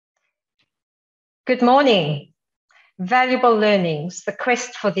Good morning. Valuable learnings, the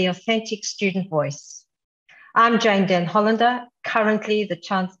quest for the authentic student voice. I'm Jane Den Hollander, currently the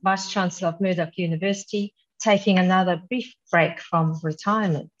Vice-Chancellor of Murdoch University, taking another brief break from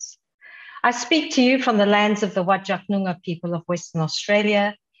retirement. I speak to you from the lands of the Whadjuk Noongar people of Western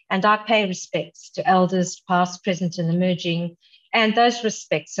Australia, and I pay respects to elders past, present and emerging, and those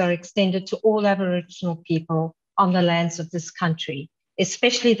respects are extended to all Aboriginal people on the lands of this country,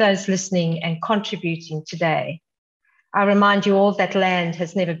 especially those listening and contributing today. I remind you all that land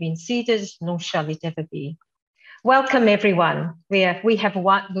has never been ceded, nor shall it ever be. Welcome, everyone. We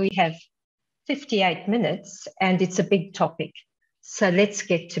have 58 minutes, and it's a big topic. So let's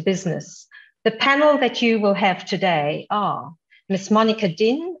get to business. The panel that you will have today are Ms. Monica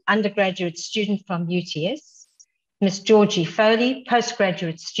Dinh, undergraduate student from UTS, Ms. Georgie Foley,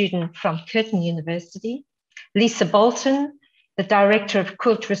 postgraduate student from Curtin University, Lisa Bolton, the Director of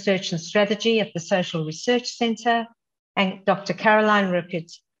QILT Research and Strategy at the Social Research Centre, and Dr. Caroline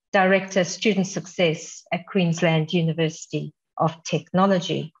Rueckert, Director, Student Success at Queensland University of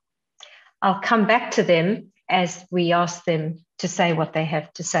Technology. I'll come back to them as we ask them to say what they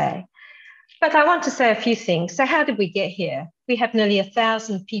have to say. But I want to say a few things. So how did we get here? We have nearly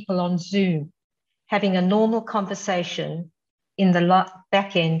 1,000 people on Zoom having a normal conversation in the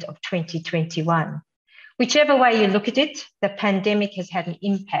back end of 2021. Whichever way you look at it, the pandemic has had an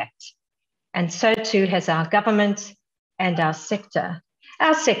impact, and so too has our government and our sector.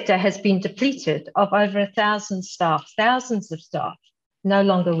 Our sector has been depleted of over 1,000 staff, thousands of staff no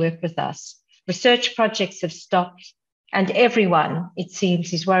longer work with us. Research projects have stopped, and everyone, it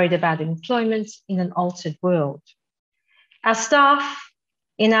seems, is worried about employment in an altered world. Our staff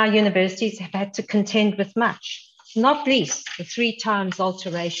in our universities have had to contend with much, not least the 3 times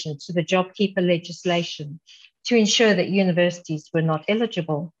alteration to the JobKeeper legislation to ensure that universities were not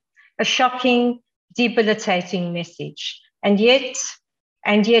eligible. A shocking, debilitating message. And yet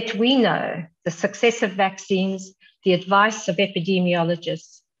we know the success of vaccines, the advice of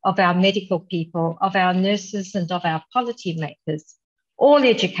epidemiologists, of our medical people, of our nurses and of our policymakers, all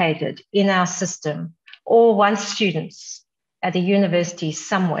educated in our system, all once students at a university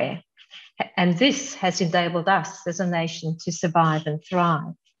somewhere. And this has enabled us as a nation to survive and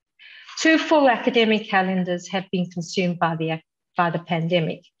thrive. 2 full academic calendars have been consumed by the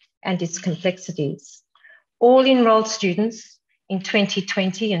pandemic and its complexities. All enrolled students in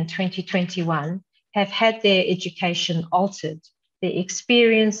 2020 and 2021 have had their education altered. The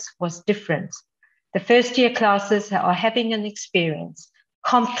experience was different. The first year classes are having an experience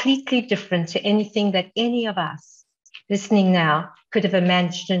completely different to anything that any of us listening now could have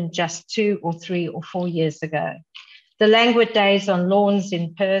imagined just 2 or 3 or 4 years ago. The languid days on lawns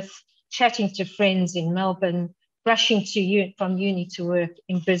in Perth, chatting to friends in Melbourne, rushing from uni to work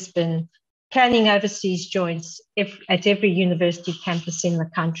in Brisbane, planning overseas joints at every university campus in the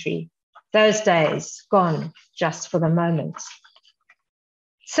country. Those days gone just for the moment.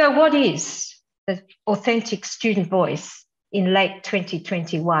 So what is the authentic student voice in late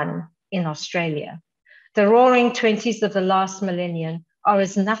 2021 in Australia? The roaring 20s of the last millennium are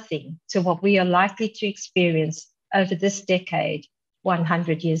as nothing to what we are likely to experience over this decade,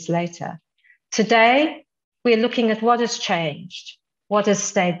 100 years later. Today, we're looking at what has changed, what has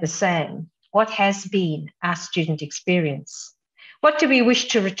stayed the same, what has been our student experience. What do we wish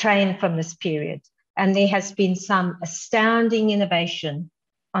to retain from this period? And there has been some astounding innovation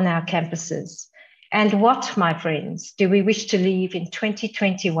on our campuses. And what, my friends, do we wish to leave in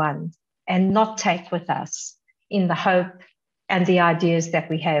 2021 and not take with us in the hope and the ideas that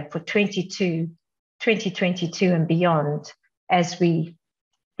we have for 2022 and beyond as we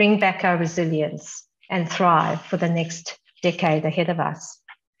bring back our resilience and thrive for the next decade ahead of us?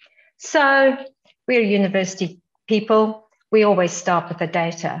 So we're university people. We always start with the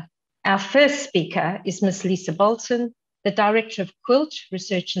data. Our first speaker is Ms. Lisa Bolton, the Director of QILT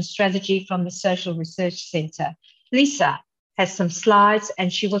Research and Strategy from the Social Research Centre. Lisa has some slides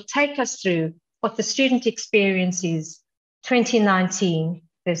and she will take us through what the student experience is 2019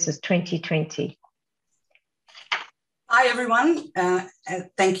 versus 2020. Hi, everyone.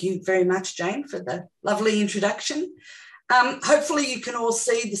 Thank you very much, Jane, for the lovely introduction. Hopefully you can all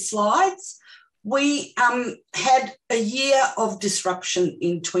see the slides. We had a year of disruption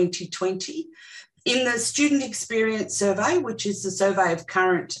in 2020. In the Student Experience Survey, which is the survey of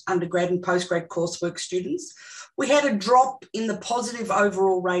current undergrad and postgrad coursework students, we had a drop in the positive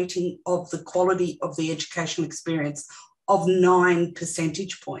overall rating of the quality of the educational experience of 9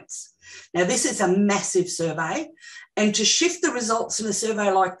 percentage points. Now, this is a massive survey, and to shift the results in a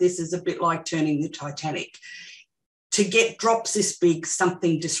survey like this is a bit like turning the Titanic. to get drops this big,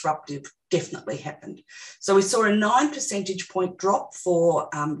 something disruptive definitely happened. So we saw a 9 percentage point drop for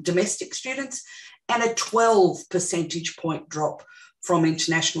domestic students and a 12 percentage point drop from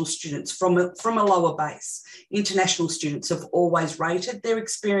international students from a lower base. International students have always rated their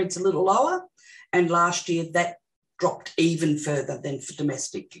experience a little lower, and last year that dropped even further than for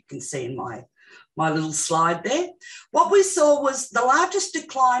domestic. You can see in my little slide there. What we saw was the largest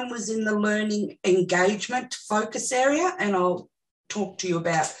decline was in the learning engagement focus area, and I'll talk to you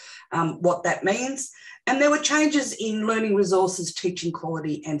about what that means. And there were changes in learning resources, teaching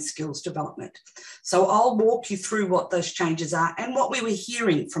quality and skills development. So I'll walk you through what those changes are and what we were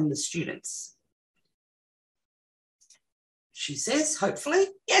hearing from the students. She says, hopefully,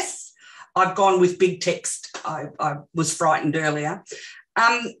 yes, I've gone with big text. I was frightened earlier.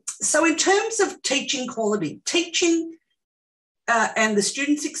 So in terms of teaching quality, teaching and the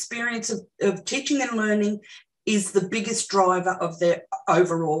students' experience of teaching and learning is the biggest driver of their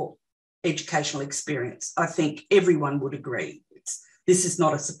overall educational experience. I think everyone would agree. This is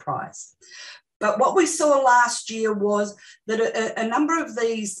not a surprise. But what we saw last year was that a number of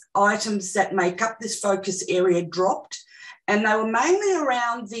these items that make up this focus area dropped, and they were mainly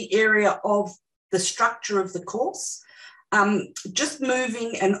around the area of the structure of the course. Just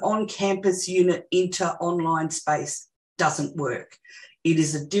moving an on-campus unit into online space doesn't work. It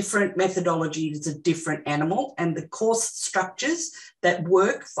is a different methodology, it is a different animal, and the course structures that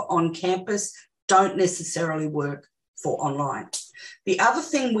work for on-campus don't necessarily work for online. The other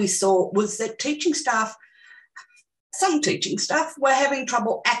thing we saw was that some teaching staff were having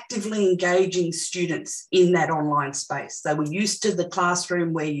trouble actively engaging students in that online space. They were used to the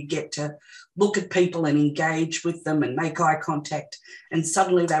classroom where you get to look at people and engage with them and make eye contact, and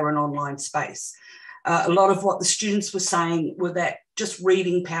suddenly they were in an online space. A lot of what the students were saying were that just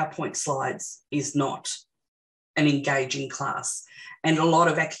reading PowerPoint slides is not an engaging class. And a lot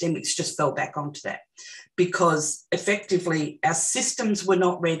of academics just fell back onto that because effectively our systems were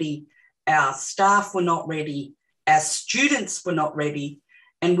not ready, our staff were not ready, our students were not ready,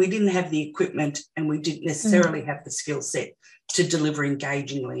 and we didn't have the equipment and we didn't necessarily have the skill set to deliver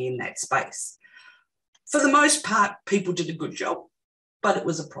engagingly in that space. For the most part, people did a good job, but it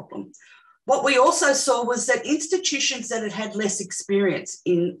was a problem. What we also saw was that institutions that had had less experience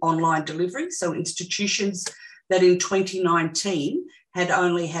in online delivery, so institutions that in 2019 had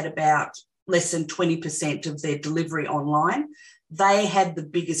only had about less than 20% of their delivery online, they had the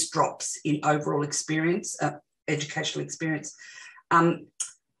biggest drops in overall experience, educational experience.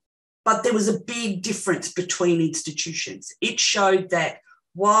 But there was a big difference between institutions. It showed that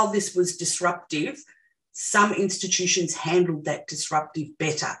while this was disruptive, some institutions handled that disruptive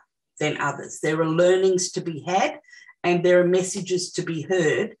better than others. There are learnings to be had and there are messages to be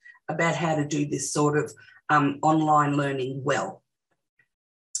heard about how to do this sort of online learning well.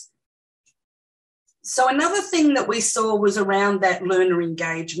 So another thing that we saw was around that learner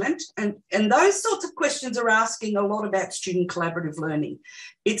engagement, and those sorts of questions are asking a lot about student collaborative learning.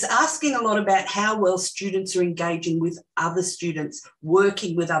 It's asking a lot about how well students are engaging with other students,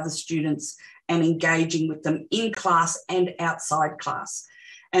 working with other students and engaging with them in class and outside class.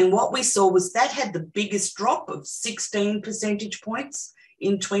 And what we saw was that had the biggest drop of 16 percentage points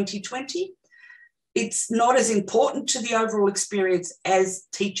in 2020. It's not as important to the overall experience as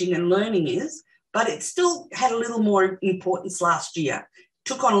teaching and learning is, but it still had a little more importance last year,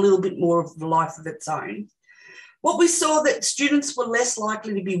 took on a little bit more of the life of its own. What we saw that students were less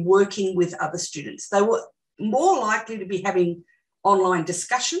likely to be working with other students. They were more likely to be having online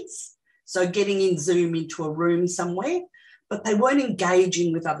discussions, so getting in Zoom into a room somewhere, but they weren't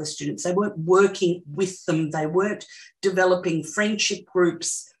engaging with other students. They weren't working with them. They weren't developing friendship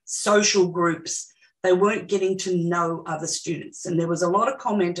groups, social groups. They weren't getting to know other students. And there was a lot of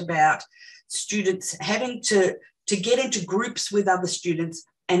comment about students having to get into groups with other students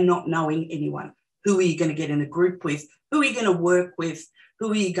and not knowing anyone. Who are you going to get in a group with? Who are you going to work with?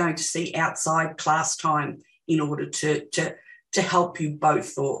 Who are you going to see outside class time in order to help you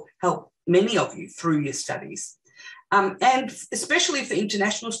both or help many of you through your studies? And especially for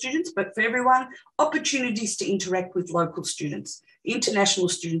international students, but for everyone, opportunities to interact with local students. International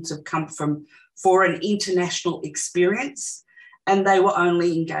students have come for an international experience, and they were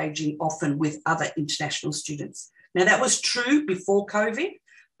only engaging often with other international students. Now, that was true before COVID,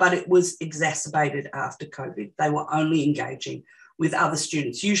 but it was exacerbated after COVID. They were only engaging with other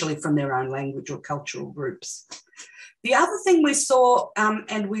students, usually from their own language or cultural groups. The other thing we saw,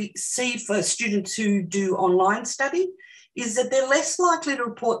 and we see for students who do online study, is that they're less likely to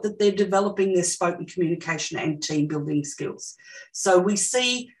report that they're developing their spoken communication and team building skills. So we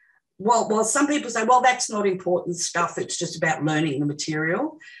see Well, some people say, well, that's not important stuff. It's just about learning the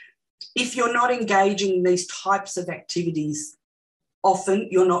material. If you're not engaging in these types of activities, often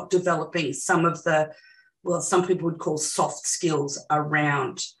you're not developing some of the, well, some people would call soft skills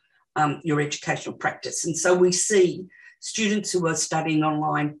around your educational practice. And so we see students who are studying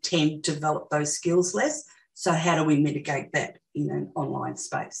online tend to develop those skills less. So how do we mitigate that in an online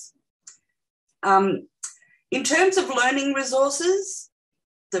space? In terms of learning resources,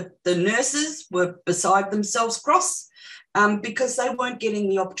 the nurses were beside themselves cross because they weren't getting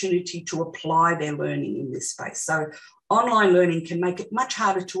the opportunity to apply their learning in this space. So online learning can make it much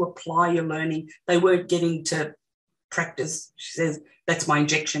harder to apply your learning. They weren't getting to practice, she says, that's my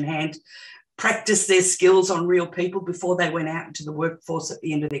injection hand, practice their skills on real people before they went out into the workforce at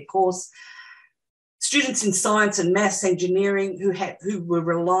the end of their course. Students in science and maths engineering who were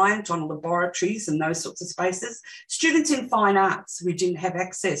reliant on laboratories and those sorts of spaces. Students in fine arts who didn't have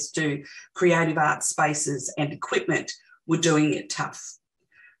access to creative arts spaces and equipment were doing it tough.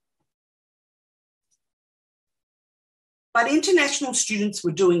 But international students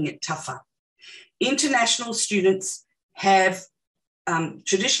were doing it tougher. International students have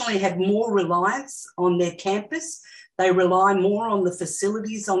traditionally had more reliance on their campus. They rely more on the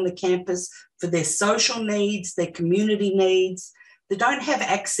facilities on the campus for their social needs, their community needs. They don't have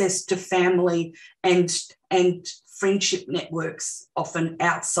access to family and friendship networks often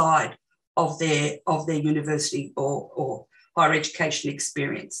outside of their university or higher education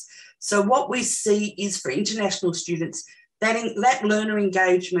experience. So what we see is for international students, that learner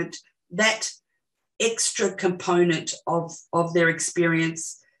engagement, that extra component of their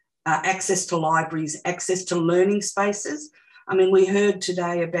experience, access to libraries, access to learning spaces. I mean, we heard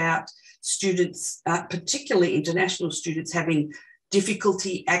today about students, particularly international students, having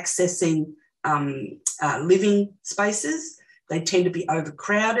difficulty accessing living spaces. They tend to be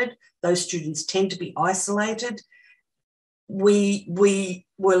overcrowded. Those students tend to be isolated. We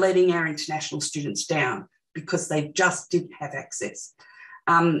were letting our international students down because they just didn't have access.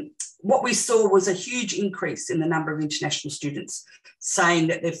 What we saw was a huge increase in the number of international students saying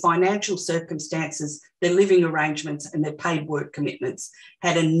that their financial circumstances, their living arrangements and their paid work commitments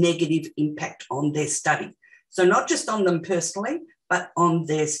had a negative impact on their study. So not just on them personally, but on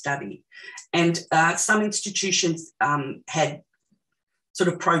their study. And some institutions had sort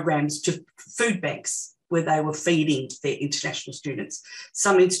of programs to food banks where they were feeding their international students.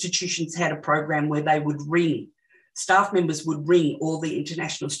 Some institutions had a program where they would ring, staff members would ring all the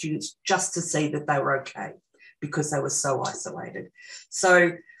international students just to see that they were okay because they were so isolated.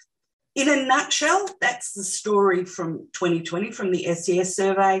 So in a nutshell, that's the story from 2020 from the SES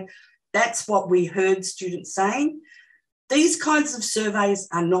survey. That's what we heard students saying. These kinds of surveys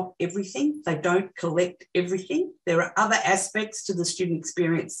are not everything. They don't collect everything. There are other aspects to the student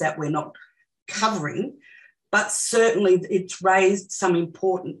experience that we're not covering, but certainly it's raised some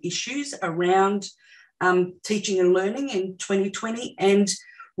important issues around teaching and learning in 2020, and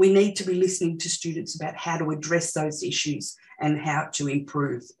we need to be listening to students about how to address those issues and how to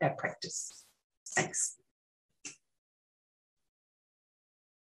improve our practice. Thanks.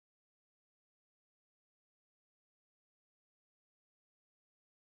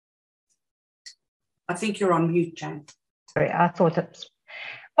 I think you're on mute, Jane. Sorry, I thought it was...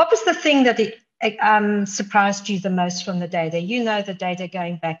 What was the thing that surprised you the most from the data? You know the data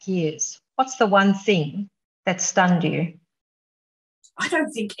going back years. What's the one thing that stunned you? I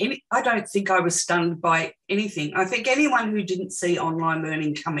don't think I was stunned by anything. I think anyone who didn't see online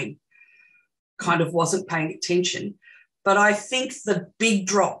learning coming kind of wasn't paying attention. But I think the big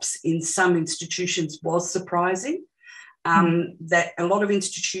drops in some institutions was surprising. That a lot of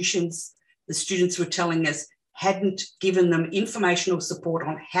institutions, the students were telling us, hadn't given them informational support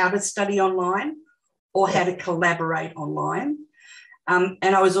on how to study online or how to collaborate online. And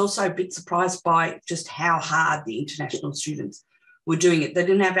I was also a bit surprised by just how hard the international students were doing it. They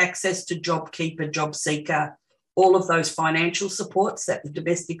didn't have access to JobKeeper, JobSeeker, all of those financial supports that the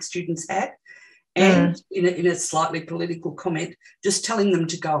domestic students had. And in a slightly political comment, just telling them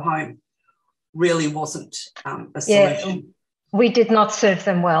to go home really wasn't a solution. Yeah, we did not serve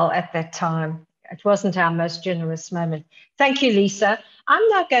them well at that time. It wasn't our most generous moment. Thank you, Lisa. I'm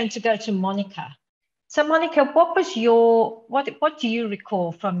now going to go to Monica. So, Monica, what do you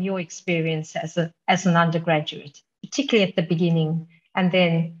recall from your experience as an undergraduate, particularly at the beginning and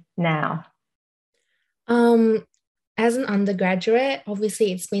then now? As an undergraduate,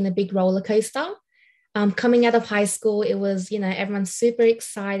 obviously it's been a big roller coaster. Coming out of high school, it was, everyone's super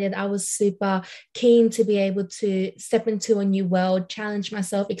excited. I was super keen to be able to step into a new world, challenge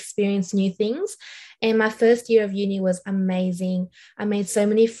myself, experience new things. And my first year of uni was amazing. I made so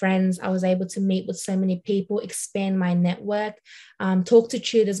many friends. I was able to meet with so many people, expand my network, talk to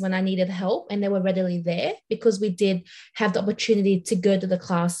tutors when I needed help, and they were readily there because we did have the opportunity to go to the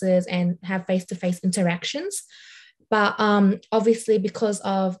classes and have face-to-face interactions. But obviously, because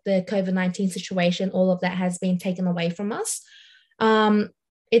of the COVID-19 situation, all of that has been taken away from us.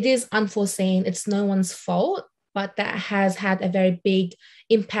 It is unforeseen. It's no one's fault, but that has had a very big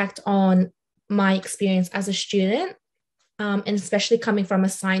impact on my experience as a student, and especially coming from a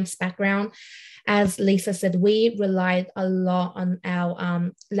science background. As Lisa said, we relied a lot on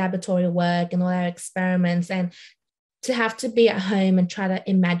our laboratory work and all our experiments, and to have to be at home and try to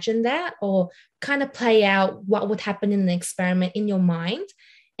imagine that or kind of play out what would happen in the experiment in your mind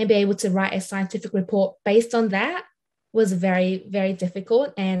and be able to write a scientific report based on that was very, very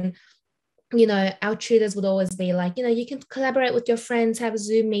difficult. And, our tutors would always be like, you can collaborate with your friends, have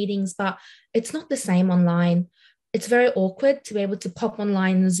Zoom meetings, but it's not the same online. It's very awkward to be able to pop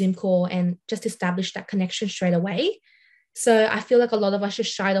online in a Zoom call and just establish that connection straight away. So I feel like a lot of us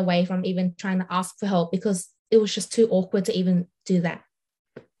just shied away from even trying to ask for help because it was just too awkward to even do that.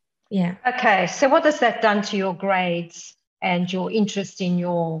 Yeah. Okay. So what has that done to your grades and your interest in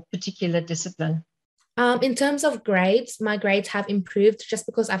your particular discipline? In terms of grades, my grades have improved just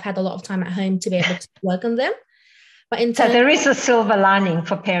because I've had a lot of time at home to be able to work on them. But so there is a silver lining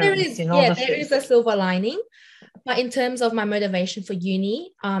for parents in all of this. There is a silver lining. But in terms of my motivation for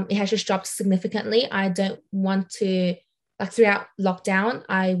uni, it has just dropped significantly. I don't want to, throughout lockdown,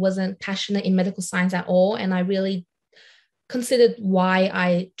 I wasn't passionate in medical science at all. And I really considered why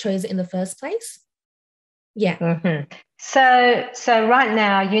I chose it in the first place. Yeah. Mm-hmm. So right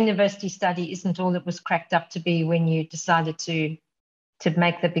now, university study isn't all it was cracked up to be when you decided to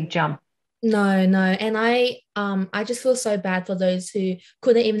make the big jump. No. And I just feel so bad for those who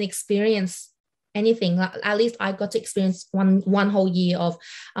couldn't even experience anything. At least I got to experience one whole year of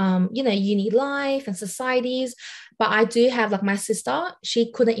uni life and societies. But I do have my sister,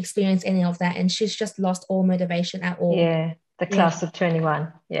 she couldn't experience any of that, and she's just lost all motivation at all. Yeah, the class of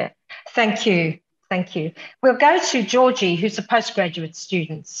 21. Yeah. Thank you. We'll go to Georgie, who's a postgraduate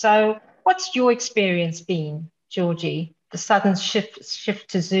student. So what's your experience been, Georgie? The sudden shift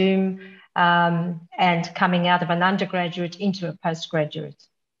to Zoom and coming out of an undergraduate into a postgraduate.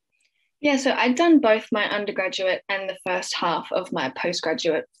 Yeah, so I'd done both my undergraduate and the first half of my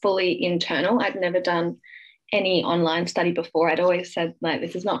postgraduate fully internal. I'd never done any online study before. I'd always said,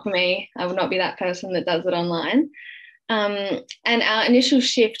 this is not for me. I would not be that person that does it online. And our initial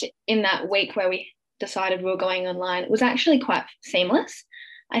shift in that week where we decided we were going online was actually quite seamless.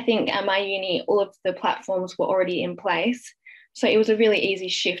 I think at my uni, all of the platforms were already in place. So it was a really easy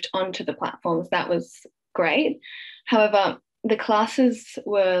shift onto the platforms. That was great. However, the classes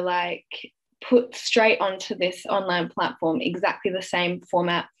were put straight onto this online platform, exactly the same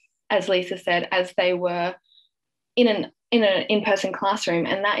format as Lisa said, as they were in an in-person classroom.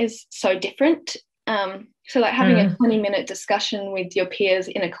 And that is so different. So having a 20-minute discussion with your peers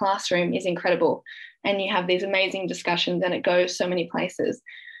in a classroom is incredible. And you have these amazing discussions and it goes so many places.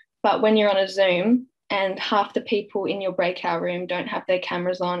 But when you're on a Zoom and half the people in your breakout room don't have their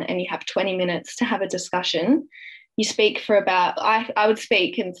cameras on and you have 20 minutes to have a discussion, you speak for about, I would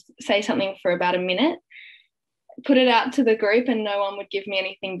speak and say something for about a minute, put it out to the group and no one would give me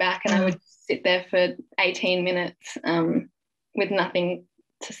anything back. And I would sit there for 18 minutes with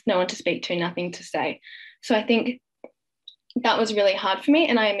no one to speak to, nothing to say. So I think that was really hard for me.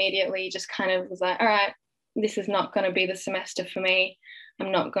 And I immediately just kind of was like, all right, this is not going to be the semester for me.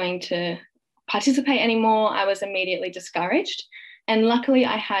 I'm not going to participate anymore. I was immediately discouraged. And luckily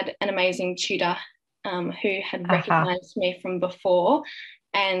I had an amazing tutor who had recognised me from before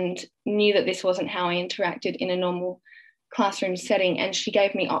and knew that this wasn't how I interacted in a normal classroom setting. And she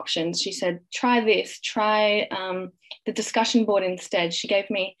gave me options. She said, try this, try the discussion board instead. She gave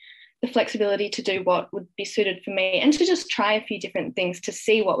me the flexibility to do what would be suited for me and to just try a few different things to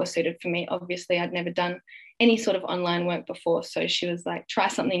see what was suited for me. Obviously, I'd never done any sort of online work before. So she was like, try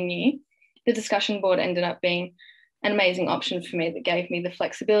something new. The discussion board ended up being an amazing option for me that gave me the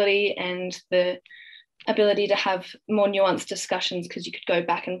flexibility and the ability to have more nuanced discussions because you could go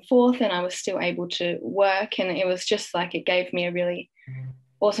back and forth and I was still able to work. And it was just it gave me a really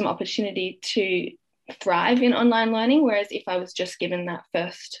awesome opportunity to thrive in online learning. Whereas if I was just given that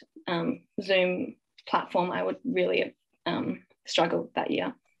first Zoom platform, I would really have struggled that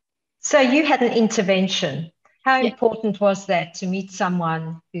year. So you had an intervention. How important was that to meet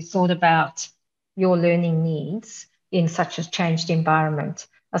someone who thought about your learning needs in such a changed environment.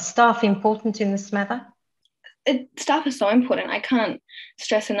 Are staff important in this matter? Staff is so important. I can't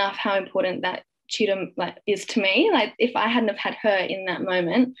stress enough how important that tutor is to me. Like, if I hadn't have had her in that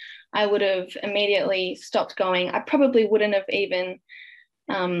moment, I would have immediately stopped going. I probably wouldn't have even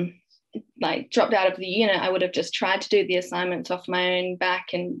dropped out of the unit. I would have just tried to do the assignments off my own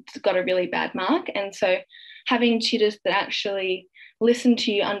back and got a really bad mark. And so having tutors that actually listen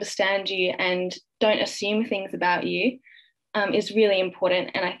to you, understand you, and don't assume things about you is really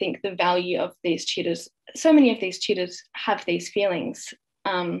important. And I think the value of these tutors, so many of these tutors have these feelings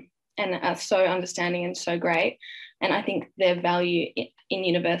and are so understanding and so great. And I think their value in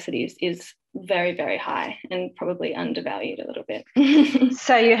universities is very, very high and probably undervalued a little bit.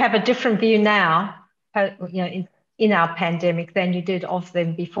 So you have a different view now, in our pandemic than you did of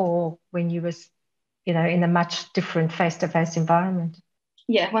them before, when you was, in a much different face-to-face environment.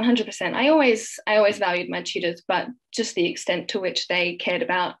 Yeah, 100%. I always valued my tutors, but just the extent to which they cared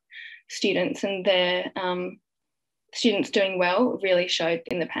about students and their students doing well really showed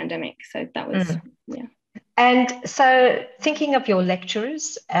in the pandemic. So that was, yeah. And so thinking of your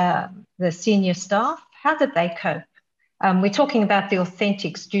lecturers, the senior staff, how did they cope? We're talking about the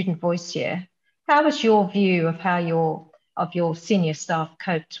authentic student voice here. How was your view of how your senior staff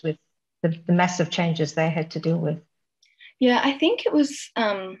coped with the massive changes they had to deal with? Yeah, I think it was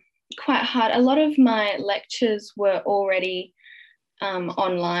quite hard. A lot of my lectures were already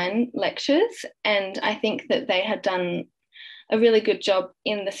online lectures, and I think that they had done a really good job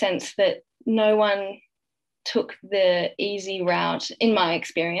in the sense that no one took the easy route, in my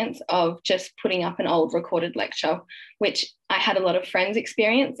experience, of just putting up an old recorded lecture, which I had a lot of friends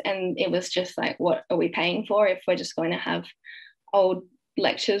experience, and it was just like, what are we paying for if we're just going to have old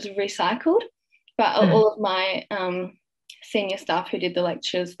lectures recycled? But all of my senior staff who did the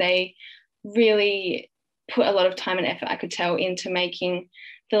lectures, they really put a lot of time and effort, I could tell, into making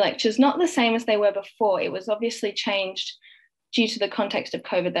the lectures not the same as they were before. It was obviously changed due to the context of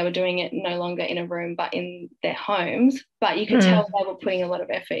COVID. They were doing it no longer in a room, but in their homes. But you could tell they were putting a lot of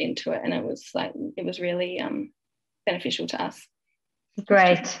effort into it, and it was really beneficial to us.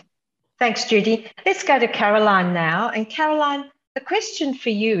 Great. Thanks, Judy. Let's go to Caroline now. And Caroline, the question for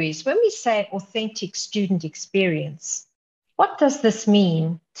you is, when we say authentic student experience, what does this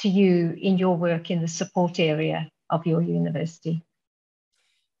mean to you in your work in the support area of your university?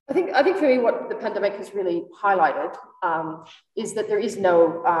 I think for me, what the pandemic has really highlighted is that there is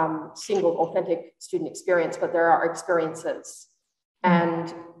no single authentic student experience, but there are experiences.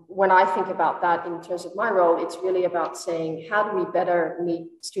 And when I think about that in terms of my role, it's really about saying, how do we better meet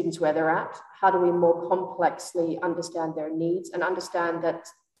students where they're at? How do we more complexly understand their needs and understand that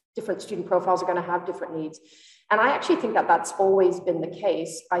different student profiles are going to have different needs? And I actually think that that's always been the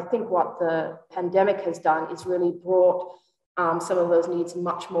case. I think what the pandemic has done is really brought some of those needs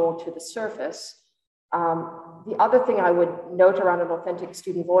much more to the surface. The other thing I would note around an authentic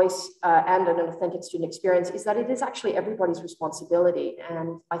student voice and an authentic student experience is that it is actually everybody's responsibility.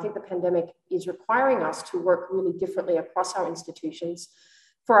 And I think the pandemic is requiring us to work really differently across our institutions.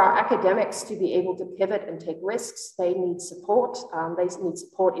 For our academics to be able to pivot and take risks, they need support. They need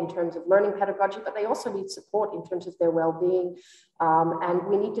support in terms of learning pedagogy, but they also need support in terms of their well-being. And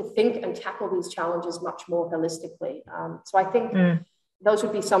we need to think and tackle these challenges much more holistically. So I think those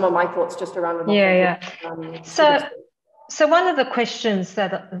would be some of my thoughts just around it. So one of the questions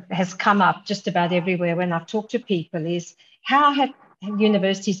that has come up just about everywhere when I've talked to people is, how have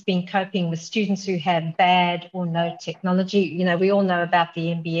universities been coping with students who have bad or no technology? We all know about the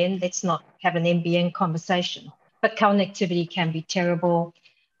NBN. Let's not have an NBN conversation, but connectivity can be terrible.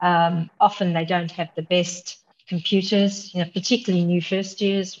 Often they don't have the best computers, particularly new first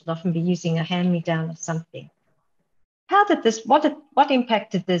years would often be using a hand-me-down of something. How did this, what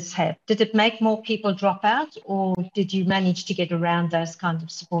impact did this have? Did it make more people drop out, or did you manage to get around those kinds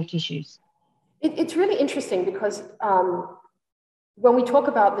of support issues? It's really interesting because when we talk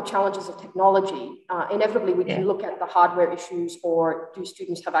about the challenges of technology, inevitably we can look at the hardware issues, or do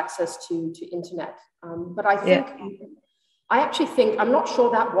students have access to internet? But I actually think, I'm not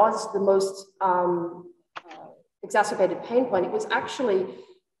sure that was the most exacerbated pain point. It was actually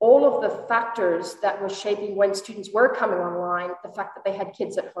all of the factors that were shaping when students were coming online, the fact that they had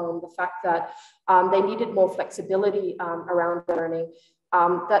kids at home, the fact that they needed more flexibility around learning,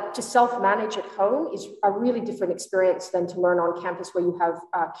 that to self-manage at home is a really different experience than to learn on campus, where you have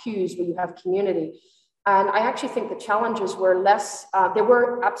cues, where you have community. And I actually think the challenges were less, there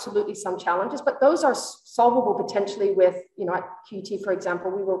were absolutely some challenges, but those are solvable potentially with, you know, at QUT, for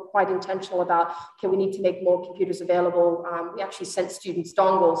example, we were quite intentional about, okay, we need to make more computers available. We actually sent students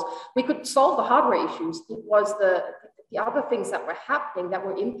dongles. We could solve the hardware issues. It was the other things that were happening that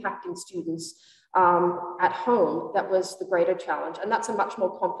were impacting students at home that was the greater challenge, and that's a much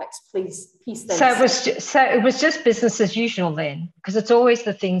more complex piece than. So it was just business as usual then, because it's always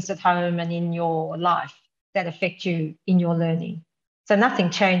the things at home and in your life that affect you in your learning. So nothing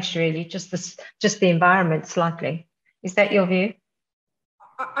changed really, just the environment slightly. Is that your view?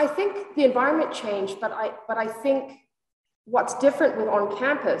 I think the environment changed, but I think what's different with on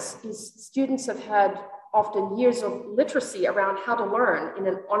campus is students have had often years of literacy around how to learn in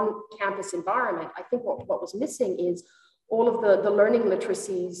an on-campus environment. I think what was missing is all of the learning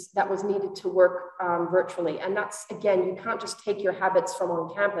literacies that was needed to work virtually. And that's, again, you can't just take your habits from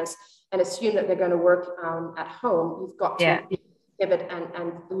on campus and assume that they're going to work at home. You've got to pivot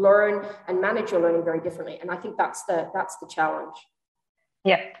and learn and manage your learning very differently. And I think that's the challenge.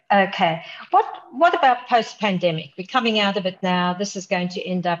 Yep. Okay. What about post-pandemic? We're coming out of it now. This is going to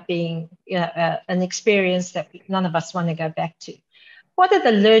end up being an experience that none of us want to go back to. What are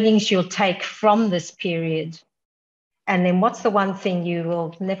the learnings you'll take from this period? And then what's the one thing you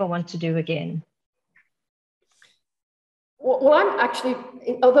will never want to do again? Well, I'm actually,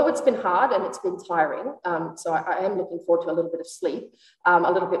 although it's been hard and it's been tiring, so I am looking forward to a little bit of sleep,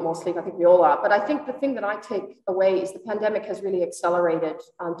 a little bit more sleep, I think we all are. But I think the thing that I take away is the pandemic has really accelerated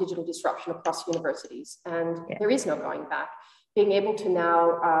digital disruption across universities, and there is no going back. Being able to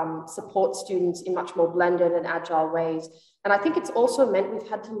now support students in much more blended and agile ways. And I think it's also meant we've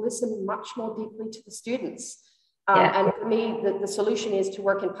had to listen much more deeply to the students. And for me, the solution is to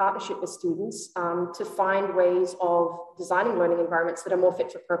work in partnership with students to find ways of designing learning environments that are more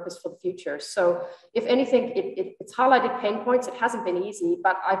fit for purpose for the future. So if anything, it's highlighted pain points. It hasn't been easy,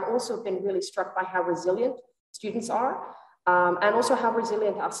 but I've also been really struck by how resilient students are and also how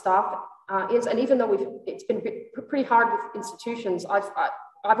resilient our staff is. And even though it's been pretty hard with institutions, I've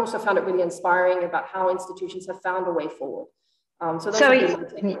also found it really inspiring about how institutions have found a way forward.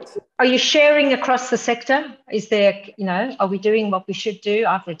 Are you sharing across the sector? Is there, are we doing what we should do?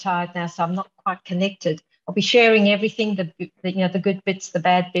 I've retired now, so I'm not quite connected. Are we sharing everything, the good bits, the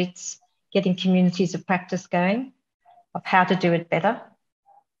bad bits, getting communities of practice going of how to do it better?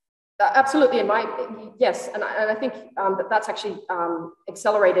 Absolutely, yes, and I think that's actually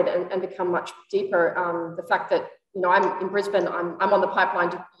accelerated and become much deeper. The fact that I'm in Brisbane, I'm on the pipeline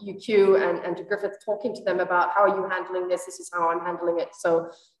to UQ and to Griffith, talking to them about how are you handling this? This is how I'm handling it.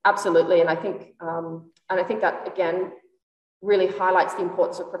 So absolutely, and I think that again really highlights the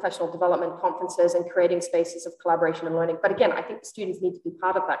importance of professional development conferences and creating spaces of collaboration and learning. But again, I think students need to be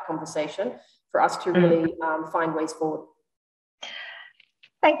part of that conversation for us to really find ways forward.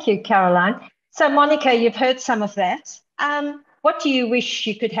 Thank you, Caroline. So Monica, you've heard some of that. What do you wish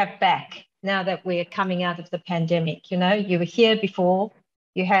you could have back now that we're coming out of the pandemic? You were here before,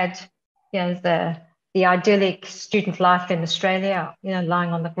 you had, the idyllic student life in Australia, lying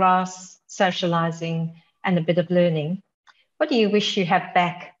on the grass, socializing and a bit of learning. What do you wish you had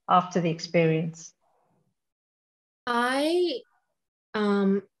back after the experience? I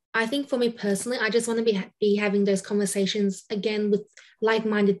think for me personally, I just want to be having those conversations again with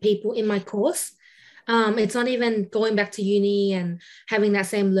like-minded people in my course. It's not even going back to uni and having that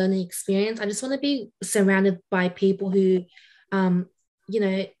same learning experience. I just want to be surrounded by people who,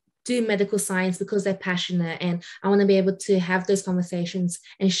 do medical science because they're passionate, and I want to be able to have those conversations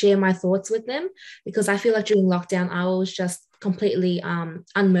and share my thoughts with them, because I feel like during lockdown, I was just completely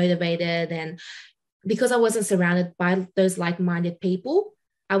unmotivated, and because I wasn't surrounded by those like-minded people,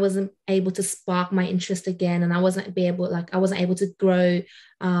 I wasn't able to spark my interest again, and I wasn't able to grow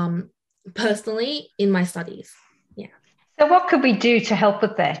personally in my studies. Yeah. So what could we do to help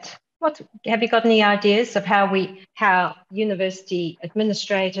with that? Have you got any ideas of how university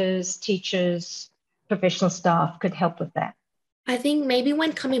administrators, teachers, professional staff could help with that? I think maybe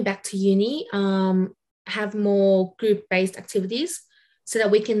when coming back to uni, have more group-based activities so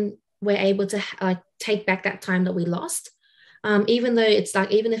that we're able to take back that time that we lost. Even though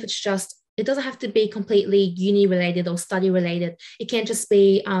even if it's just, it doesn't have to be completely uni related or study related. It can just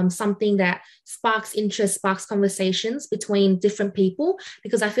be something that sparks interest, sparks conversations between different people,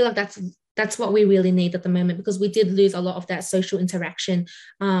 because I feel like that's what we really need at the moment, because we did lose a lot of that social interaction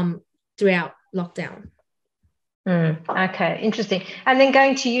throughout lockdown. Okay, interesting. And then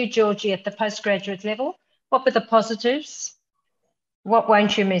going to you, Georgie, at the postgraduate level, what were the positives? What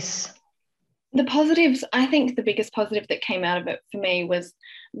won't you miss? The positives, I think the biggest positive that came out of it for me was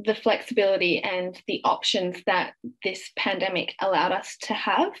the flexibility and the options that this pandemic allowed us to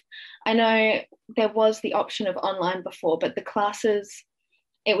have. I know there was the option of online before, but the classes,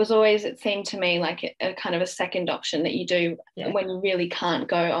 it was always, it seemed to me like a kind of a second option that you do when you really can't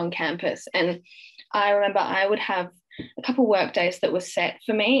go on campus. And I remember I would have a couple work days that were set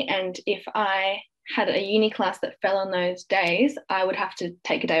for me, and if I had a uni class that fell on those days, I would have to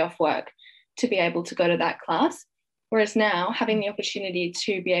take a day off work to be able to go to that class. Whereas now, having the opportunity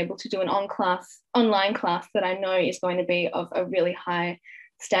to be able to do an online class that I know is going to be of a really high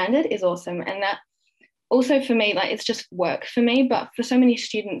standard is awesome. And that also for me, like, it's just work for me, but for so many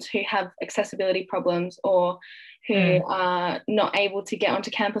students who have accessibility problems or who are not able to get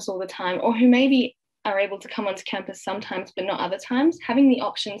onto campus all the time, or who maybe are able to come onto campus sometimes but not other times, having the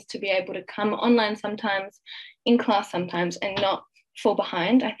options to be able to come online sometimes, in class sometimes, and not fall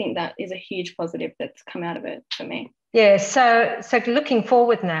behind, I think that is a huge positive that's come out of it for me. Yeah, so looking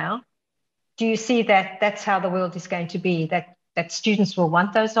forward now, do you see that that's how the world is going to be, that students will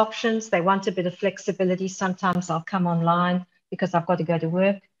want those options? They want a bit of flexibility. Sometimes I'll come online because I've got to go to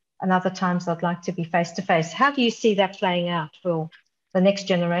work, and other times I'd like to be face-to-face. How do you see that playing out for the next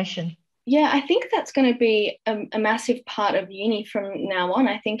generation? Yeah, I think that's going to be a massive part of uni from now on.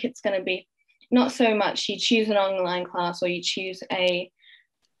 I think it's going to be not so much you choose an online class or you choose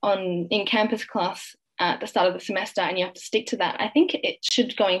in-campus class at the start of the semester and you have to stick to that. I think it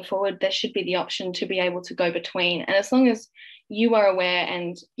should, going forward, there should be the option to be able to go between. And as long as you are aware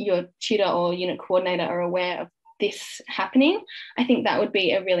and your tutor or unit coordinator are aware of this happening, I think that would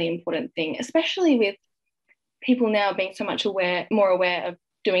be a really important thing, especially with people now being so much more aware of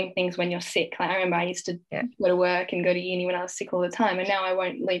doing things when you're sick. Like, I remember I used to go to work and go to uni when I was sick all the time, and now I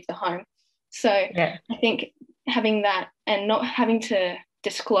won't leave the home. So I think having that and not having to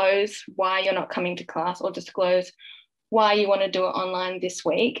disclose why you're not coming to class or disclose why you want to do it online this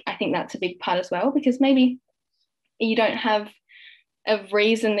week, I think that's a big part as well, because maybe you don't have a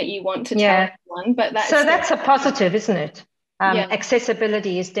reason that you want to tell everyone, but that's a positive, isn't it?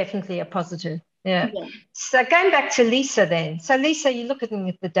 Accessibility is definitely a positive. Yeah. So going back to Lisa then. So Lisa, you're looking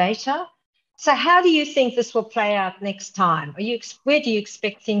at the data. So how do you think this will play out next time? Where do you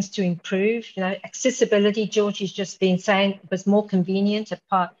expect things to improve? You know, accessibility, Georgie's just been saying, it was more convenient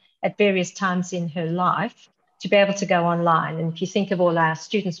at various times in her life to be able to go online. And if you think of all our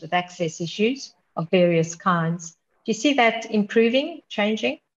students with access issues of various kinds, do you see that improving,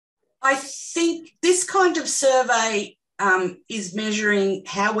 changing? I think this kind of survey is measuring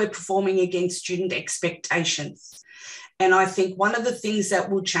how we're performing against student expectations. And I think one of the things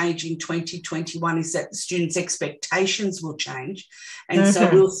that will change in 2021 is that the students' expectations will change. And so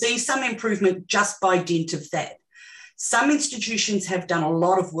we'll see some improvement just by dint of that. Some institutions have done a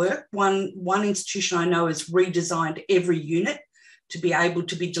lot of work. One institution I know has redesigned every unit to be able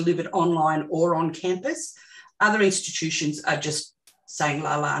to be delivered online or on campus. Other institutions are just saying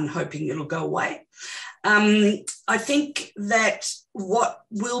la la and hoping it'll go away. I think that what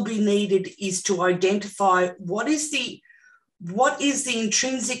will be needed is to identify what is the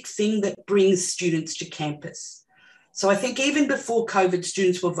intrinsic thing that brings students to campus. So I think even before COVID,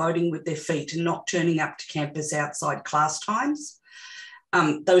 students were voting with their feet and not turning up to campus outside class times.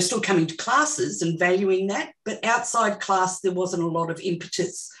 They were still coming to classes and valuing that, but outside class, there wasn't a lot of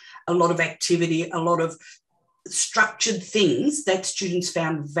impetus, a lot of activity, a lot of structured things that students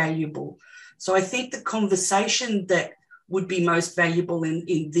found valuable. So I think the conversation that would be most valuable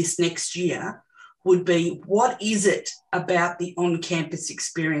in this next year would be, what is it about the on-campus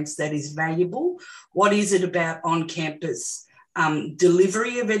experience that is valuable? What is it about on-campus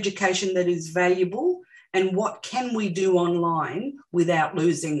delivery of education that is valuable? And what can we do online without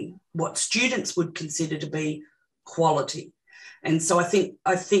losing what students would consider to be quality? And so I think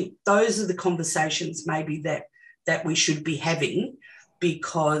those are the conversations maybe that we should be having,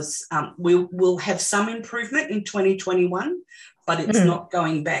 because we'll have some improvement in 2021, but it's not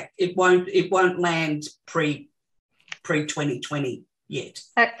going back. It won't land pre-2020 yet.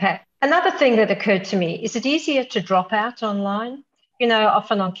 Okay. Another thing that occurred to me, is it easier to drop out online? You know,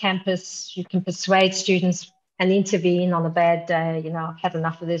 often on campus, you can persuade students and intervene on a bad day. You know, I've had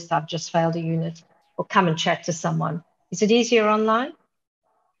enough of this, I've just failed a unit, or come and chat to someone. Is it easier online?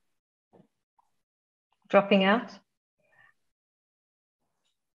 Dropping out?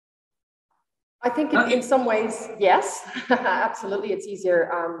 I think in some ways, yes, absolutely, it's easier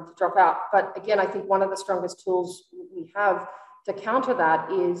to drop out. But again, I think one of the strongest tools we have to counter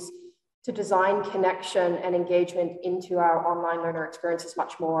that is to design connection and engagement into our online learner experiences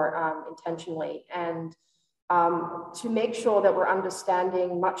much more intentionally. And to make sure that we're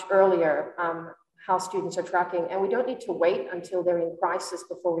understanding much earlier how students are tracking. And we don't need to wait until they're in crisis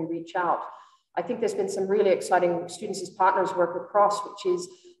before we reach out. I think there's been some really exciting students as partners work across, which is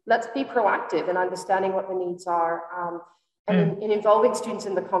let's be proactive in understanding what the needs are. And in involving students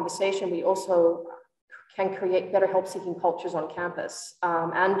in the conversation, we also can create better help-seeking cultures on campus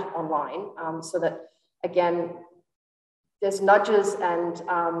and online, so that, again, there's nudges and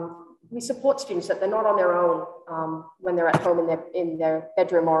we support students that they're not on their own when they're at home in their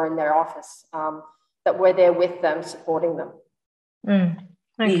bedroom or in their office, that we're there with them, supporting them.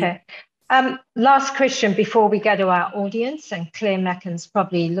 Okay. Last question before we go to our audience, and Claire Mackin's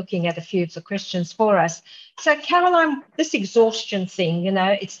probably looking at a few of the questions for us. So Caroline, this exhaustion thing,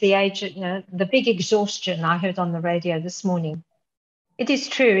 it's the age, the big exhaustion I heard on the radio this morning. It is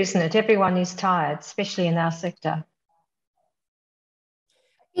true, isn't it? Everyone is tired, especially in our sector.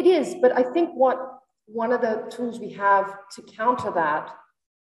 It is, but I think one of the tools we have to counter that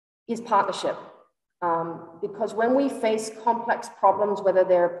is partnership. Because when we face complex problems, whether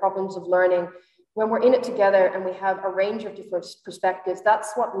they're problems of learning, when we're in it together and we have a range of different perspectives,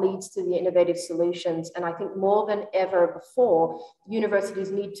 that's what leads to the innovative solutions. And I think more than ever before,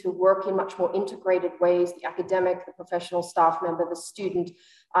 universities need to work in much more integrated ways, the academic, the professional staff member, the student,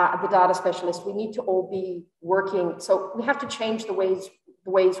 the data specialist, we need to all be working. So we have to change the ways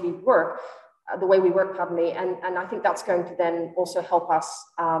we work, pardon me, and I think that's going to then also help us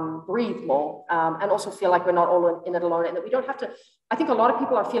breathe more and also feel like we're not all in it alone, and that we don't have to. I think a lot of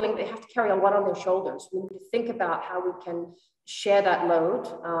people are feeling they have to carry a lot on their shoulders. We need to think about how we can share that load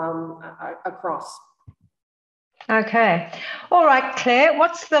across. Okay, all right, Claire.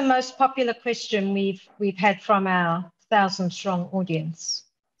 What's the most popular question we've had from our 1,000-strong audience?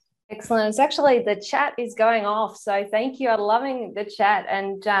 Excellent. It's actually, the chat is going off. So thank you. I'm loving the chat.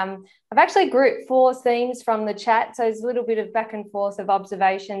 And I've actually grouped 4 themes from the chat. So there's a little bit of back and forth of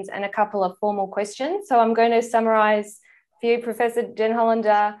observations and a couple of formal questions. So I'm going to summarise for you, Professor Jen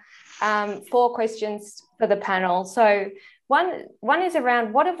Hollander, 4 questions for the panel. So one is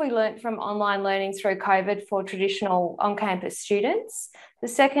around what have we learnt from online learning through COVID for traditional on-campus students? The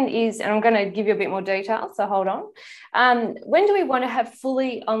second is, and I'm going to give you a bit more detail, so hold on. When do we want to have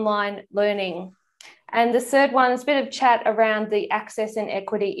fully online learning? And the third one is a bit of chat around the access and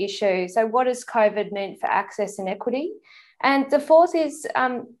equity issue. So what has COVID meant for access and equity? And the fourth is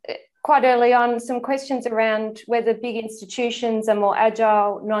quite early on, some questions around whether big institutions are more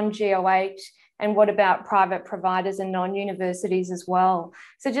agile, non-GO8, and what about private providers and non-universities as well?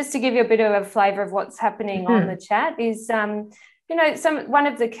 So just to give you a bit of a flavour of what's happening on the chat is, one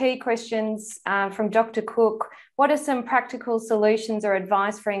of the key questions from Dr. Cook, what are some practical solutions or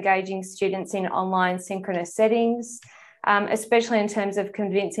advice for engaging students in online synchronous settings, especially in terms of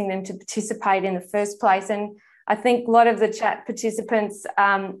convincing them to participate in the first place? And I think a lot of the chat participants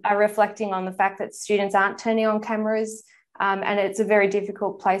are reflecting on the fact that students aren't turning on cameras, and it's a very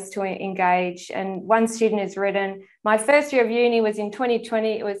difficult place to engage. And one student has written, my first year of uni was in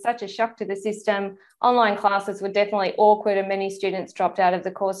 2020. It was such a shock to the system. Online classes were definitely awkward and many students dropped out of the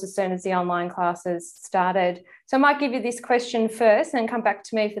course as soon as the online classes started. So I might give you this question first and come back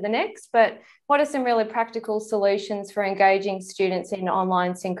to me for the next, but what are some really practical solutions for engaging students in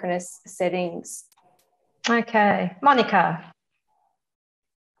online synchronous settings? Okay, Monica.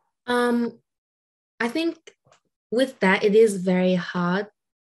 I think with that, it is very hard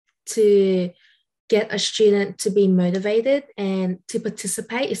to get a student to be motivated and to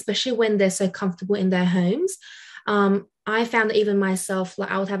participate, especially when they're so comfortable in their homes. I found that even myself,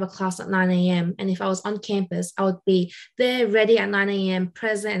 like I would have a class at 9 a.m. and if I was on campus, I would be there ready at 9 a.m.,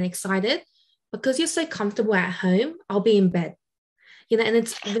 present and excited. Because you're so comfortable at home, I'll be in bed. And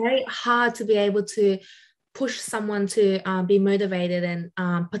it's very hard to be able to push someone to be motivated and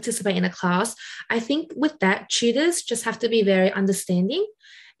participate in a class. I think with that, tutors just have to be very understanding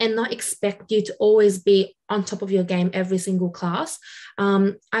and not expect you to always be on top of your game every single class.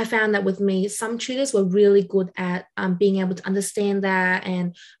 I found that with me, some tutors were really good at being able to understand that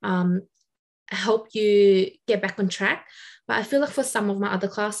and help you get back on track. But I feel like for some of my other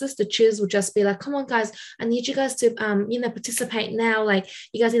classes, the tutors would just be like, come on, guys, I need you guys to, participate now. Like,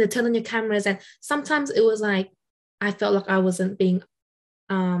 you guys need to turn on your cameras. And sometimes it was like, I felt like I wasn't being,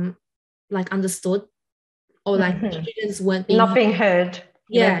 understood, or like students weren't being not being heard.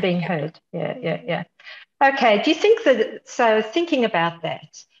 Yeah. Not being heard. Yeah. Okay. Do you think that, so thinking about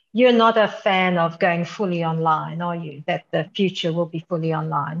that, you're not a fan of going fully online, are you? That the future will be fully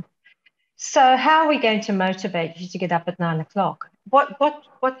online? So how are we going to motivate you to get up at 9 o'clock? What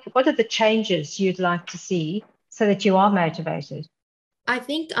are the changes you'd like to see so that you are motivated? I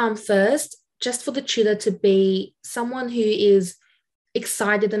think first, just for the tutor to be someone who is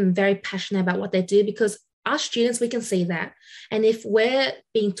excited and very passionate about what they do, because our students, we can see that. And if we're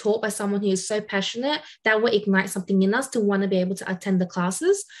being taught by someone who is so passionate, that will ignite something in us to want to be able to attend the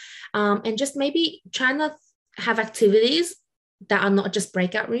classes. And just maybe trying to have activities that are not just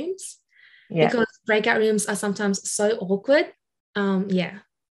breakout rooms, because breakout rooms are sometimes so awkward. So yeah,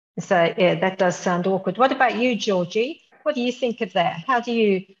 that does sound awkward. What about you, Georgie? What do you think of that? How do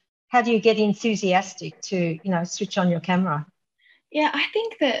you get enthusiastic to, switch on your camera? Yeah, I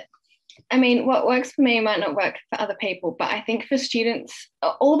think that, I mean, what works for me might not work for other people, but I think for students,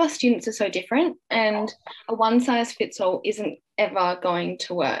 all of our students are so different, and a one-size-fits-all isn't ever going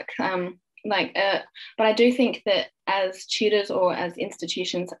to work. But I do think that as tutors or as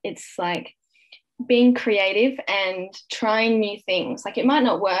institutions, it's like being creative and trying new things. Like, it might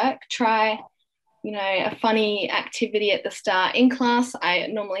not work. Try, a funny activity at the start. In class, I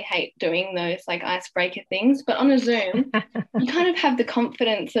normally hate doing those like icebreaker things, but on a Zoom, you kind of have the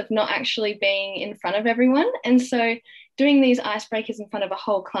confidence of not actually being in front of everyone. And so doing these icebreakers in front of a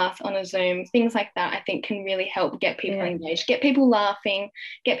whole class on a Zoom, things like that, I think can really help get people engaged, get people laughing,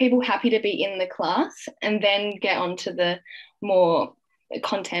 get people happy to be in the class, and then get on to the more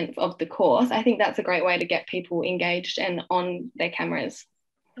content of the course. I think that's a great way to get people engaged and on their cameras.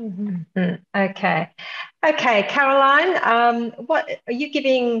 Mm-hmm. Okay, Caroline, what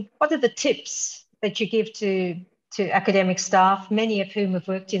are the tips that you give to academic staff, many of whom have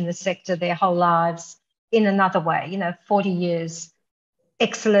worked in the sector their whole lives in another way, 40 years,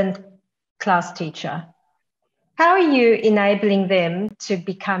 excellent class teacher? How are you enabling them to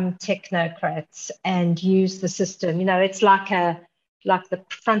become technocrats and use the system? It's like the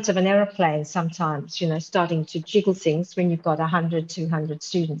front of an aeroplane sometimes, starting to jiggle things when you've got 100, 200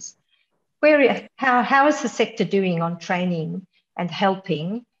 students. How is the sector doing on training and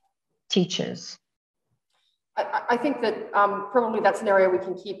helping teachers? I think that probably that's an area we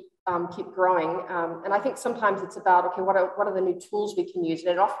can keep growing. And I think sometimes it's about, okay, what are the new tools we can use? And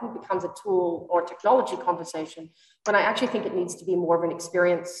it often becomes a tool or technology conversation, when I actually think it needs to be more of an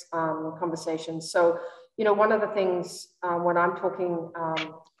experience conversation. So, one of the things when I'm talking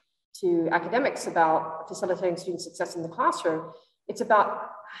to academics about facilitating student success in the classroom, it's about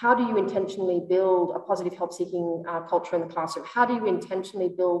how do you intentionally build a positive help-seeking culture in the classroom? How do you intentionally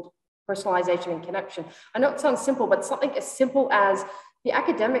build personalization and connection? I know it sounds simple, but something as simple as the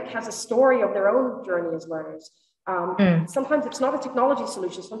academic has a story of their own journey as learners. Sometimes it's not a technology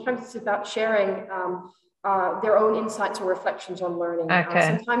solution. Sometimes it's about sharing their own insights or reflections on learning.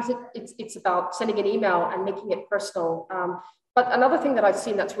 Sometimes it's about sending an email and making it personal. But another thing that I've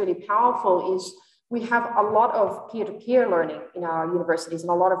seen that's really powerful is we have a lot of peer-to-peer learning in our universities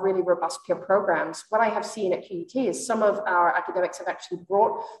and a lot of really robust peer programs. What I have seen at QUT is some of our academics have actually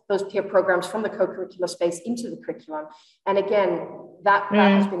brought those peer programs from the co-curricular space into the curriculum. And again, that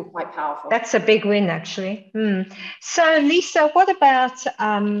has been quite powerful. That's a big win, actually. So, Lisa, what about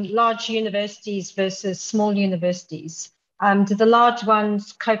large universities versus small universities? Do the large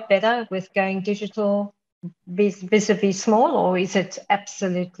ones cope better with going digital vis-a-vis small, or is it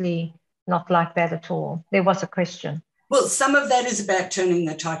absolutely not like that at all? There was a question. Well, some of that is about turning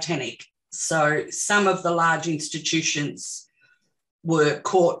the Titanic. So some of the large institutions were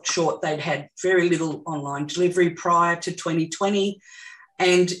caught short. They'd had very little online delivery prior to 2020,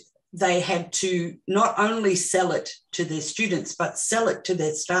 and they had to not only sell it to their students, but sell it to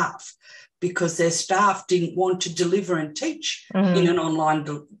their staff, because their staff didn't want to deliver and teach in an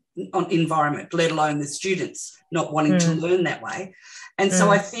online environment, let alone the students not wanting to learn that way. And so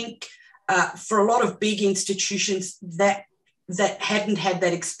I think for a lot of big institutions that hadn't had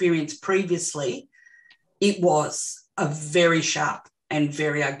that experience previously, it was a very sharp and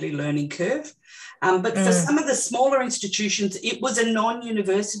very ugly learning curve. But for some of the smaller institutions, it was a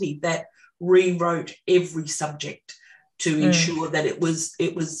non-university that rewrote every subject to ensure that it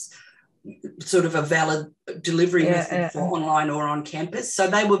was sort of a valid delivery method for online or on campus. So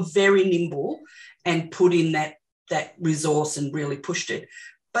they were very nimble and put in that resource and really pushed it.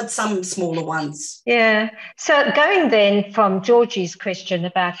 But some smaller ones. Yeah. So going then from Georgie's question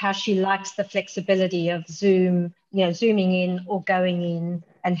about how she likes the flexibility of Zoom, zooming in or going in,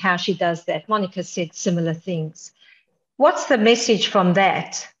 and how she does that, Monica said similar things. What's the message from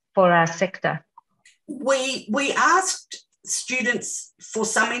that for our sector? We asked students, for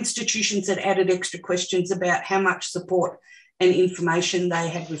some institutions that added extra questions about how much support and information they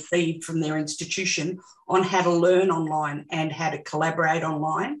had received from their institution on how to learn online and how to collaborate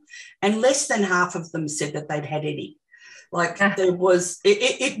online. And less than half of them said that they'd had any. It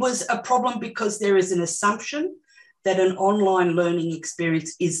was a problem because there is an assumption that an online learning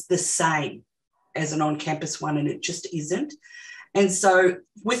experience is the same as an on-campus one, and it just isn't. And so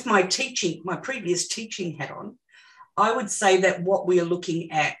with my previous teaching hat on, I would say that what we are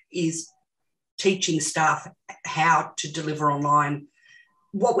looking at is teaching staff how to deliver online.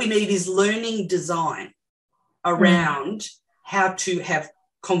 What we need is learning design around how to have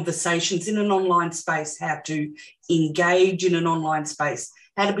conversations in an online space, how to engage in an online space,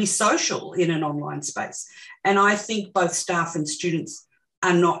 how to be social in an online space. And I think both staff and students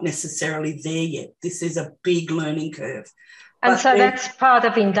are not necessarily there yet. This is a big learning curve. And so that's part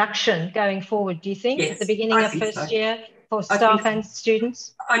of induction going forward, do you think, yes, at the beginning of first year for staff and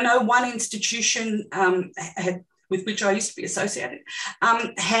students? I know one institution with which I used to be associated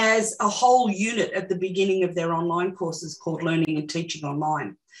has a whole unit at the beginning of their online courses called Learning and Teaching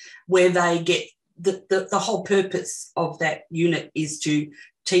Online, where they get the whole purpose of that unit is to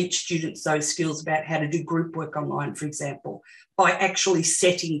teach students those skills about how to do group work online, for example, by actually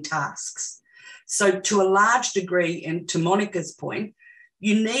setting tasks. So to a large degree, and to Monica's point,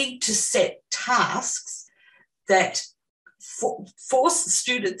 you need to set tasks that force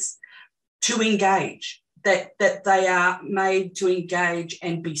students to engage, that they are made to engage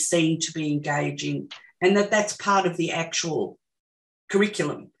and be seen to be engaging, and that's part of the actual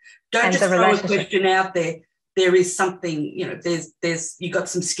curriculum. Don't just throw a question out there. There is something, there's you got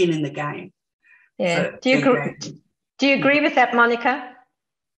some skin in the game. Yeah. Do you agree with that, Monica?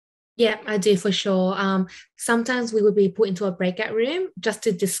 Yeah, I do for sure. Sometimes we would be put into a breakout room just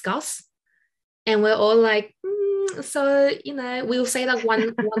to discuss, and we're all like, so, we'll say like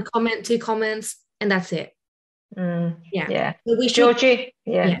one comment, 2 comments, and that's it. Yeah. So Georgie?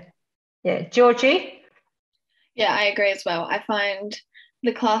 Yeah. Georgie? Yeah, I agree as well. I find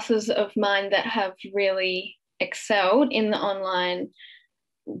the classes of mine that have really excelled in the online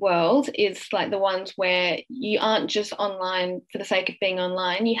world is like the ones where you aren't just online for the sake of being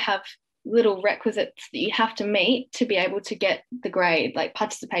online. You have little requisites that you have to meet to be able to get the grade, like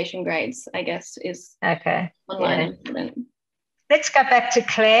participation grades, I guess, is online. Yeah. Let's go back to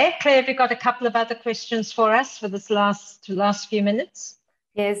Claire. Claire, have you got a couple of other questions for us for this last few minutes?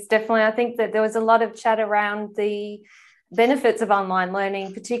 Yes, definitely. I think that there was a lot of chat around the benefits of online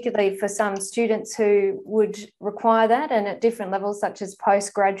learning, particularly for some students who would require that and at different levels, such as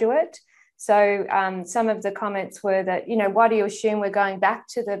postgraduate. So some of the comments were that, why do you assume we're going back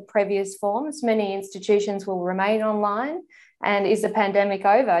to the previous forms? Many institutions will remain online. And is the pandemic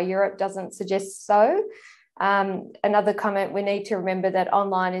over? Europe doesn't suggest so. Another comment, we need to remember that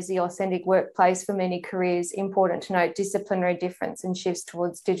online is the authentic workplace for many careers. Important to note disciplinary difference and shifts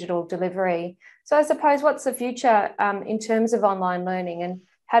towards digital delivery. So I suppose what's the future in terms of online learning, and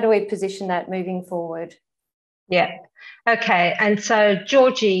how do we position that moving forward? Yeah. Okay. And so,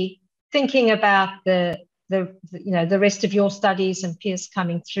 Georgie, thinking about the rest of your studies and peers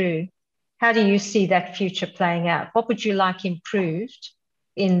coming through, how do you see that future playing out? What would you like improved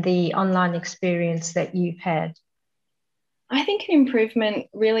in the online experience that you've had? I think an improvement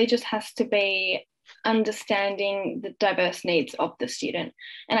really just has to be understanding the diverse needs of the student.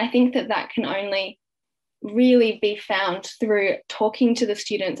 And I think that can only really be found through talking to the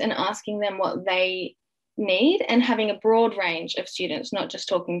students and asking them what they need, and having a broad range of students, not just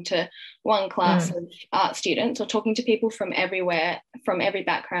talking to one class of art students, or talking to people from everywhere, from every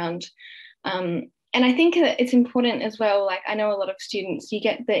background. And I think that it's important as well, like I know a lot of students, you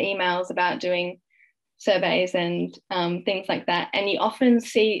get the emails about doing surveys and things like that, and you often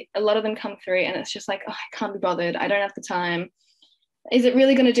see a lot of them come through and it's just like, oh, I can't be bothered, I don't have the time. Is it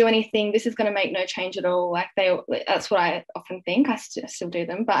really going to do anything? This is going to make no change at all. That's what I often think. I still do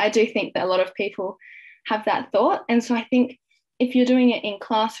them, but I do think that a lot of people have that thought. And so I think if you're doing it in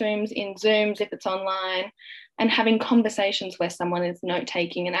classrooms, in Zooms, if it's online, and having conversations where someone is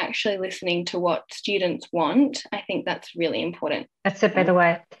note-taking and actually listening to what students want, I think that's really important. That's a better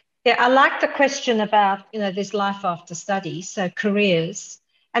way. Yeah, I like the question about, there's life after study, so careers.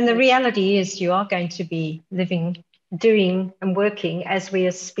 And the reality is you are going to be living, doing and working as we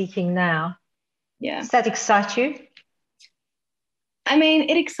are speaking now. Yeah. Does that excite you? I mean,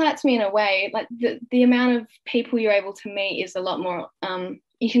 it excites me in a way. Like the amount of people you're able to meet is a lot more.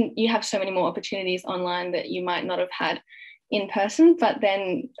 You have so many more opportunities online that you might not have had in person. But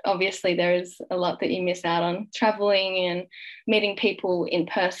then obviously there is a lot that you miss out on. Traveling and meeting people in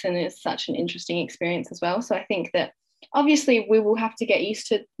person is such an interesting experience as well. So I think that obviously we will have to get used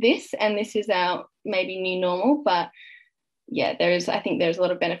to this, and this is our maybe new normal. But yeah, I think there's a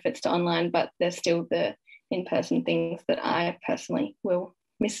lot of benefits to online, but there's still the in-person things that I personally will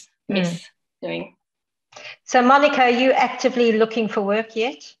miss doing. So Monica, are you actively looking for work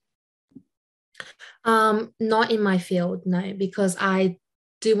yet? Not in my field, no, because I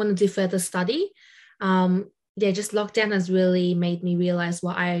do want to do further study. Just lockdown has really made me realize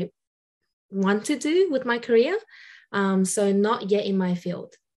what I want to do with my career. So not yet in my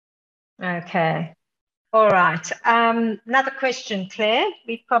field. Okay. All right. Another question, Claire.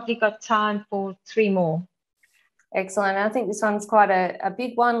 We've probably got time for 3 more. Excellent. I think this one's quite a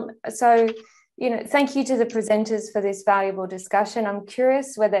big one. So, thank you to the presenters for this valuable discussion. I'm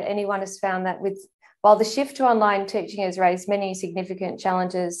curious whether anyone has found that while the shift to online teaching has raised many significant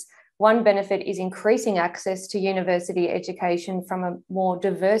challenges, one benefit is increasing access to university education from a more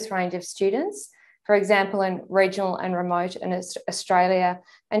diverse range of students, for example, in regional and remote in Australia.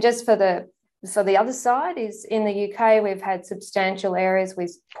 And just for the other side is in the UK, we've had substantial areas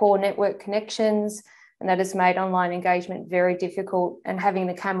with poor network connections, and that has made online engagement very difficult, and having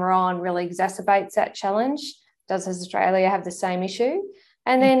the camera on really exacerbates that challenge. Does Australia have the same issue?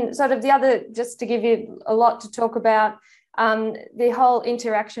 And then sort of the other, just to give you a lot to talk about, the whole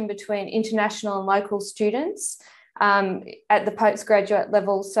interaction between international and local students at the postgraduate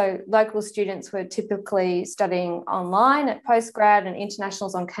level. So local students were typically studying online at postgrad and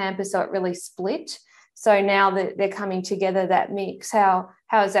internationals on campus, so it really split. So now that they're coming together, that mix, how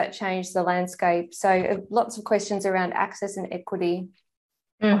has that changed the landscape? So lots of questions around access and equity.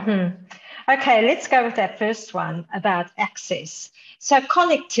 Mm-hmm. Okay, let's go with that first one about access. So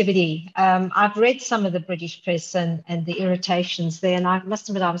connectivity, I've read some of the British press and the irritations there, and I must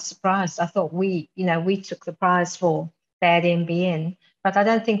admit I was surprised. I thought we took the prize for bad NBN, but I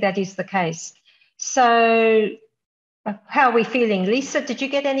don't think that is the case. So how are we feeling? Lisa, did you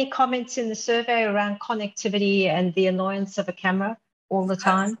get any comments in the survey around connectivity and the annoyance of a camera all the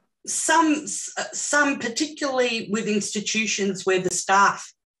time? Some particularly with institutions where the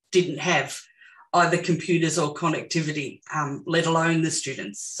staff didn't have either computers or connectivity, let alone the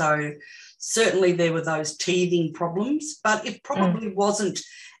students. So certainly there were those teething problems, but it probably wasn't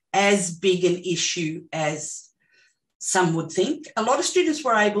as big an issue as some would think. A lot of students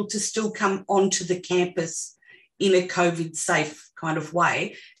were able to still come onto the campus in a COVID-safe kind of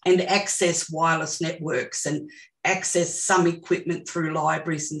way and access wireless networks and access some equipment through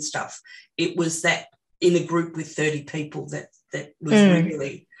libraries and stuff. It was that in a group with 30 people that was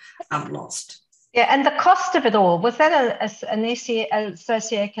really lost. Yeah, and the cost of it all, was that a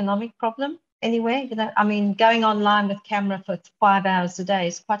socioeconomic problem anywhere? I mean, going online with camera for 5 hours a day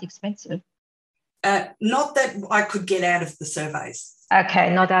is quite expensive. Not that I could get out of the surveys.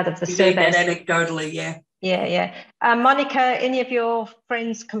 Okay, not out of the surveys. Anecdotally, yeah. Yeah. Monica, any of your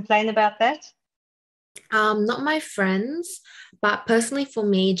friends complain about that? Not my friends, but personally for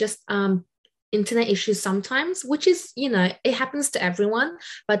me, just internet issues sometimes, which is, it happens to everyone,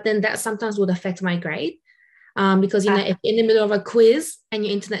 but then that sometimes would affect my grade. Because, if in the middle of a quiz and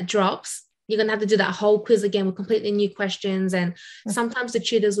your internet drops, you're going to have to do that whole quiz again with completely new questions. And sometimes the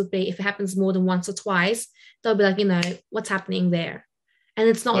tutors would be, if it happens more than once or twice, they'll be like, what's happening there? And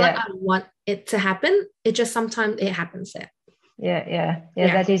it's not like I want it to happen. It just sometimes it happens there. Yeah.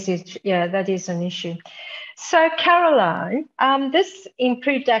 That is it. Yeah, that is an issue. So, Caroline, this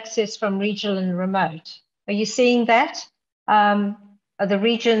improved access from regional and remote, are you seeing that? Do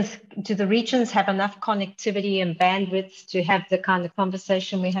the regions have enough connectivity and bandwidth to have the kind of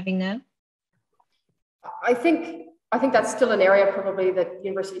conversation we're having now? I think that's still an area probably that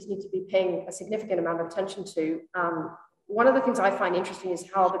universities need to be paying a significant amount of attention to. One of the things I find interesting is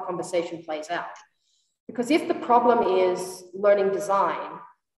how the conversation plays out. Because if the problem is learning design,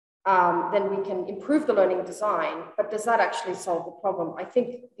 then we can improve the learning design, but does that actually solve the problem? I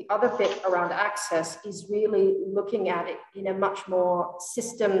think the other bit around access is really looking at it in a much more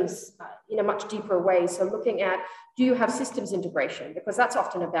systems, in a much deeper way. So looking at, do you have systems integration? Because that's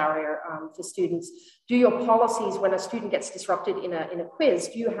often a barrier for students. Do your policies, when a student gets disrupted in a quiz,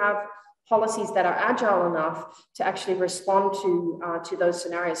 do you have policies that are agile enough to actually respond to those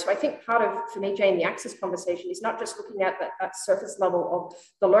scenarios? So I think part of, for me, Jane, the access conversation is not just looking at that surface level of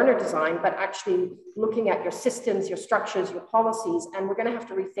the learner design, but actually looking at your systems, your structures, your policies, and we're going to have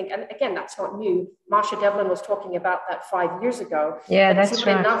to rethink. And again, that's not new. Marsha Devlin was talking about that 5 years ago. Yeah, that's it's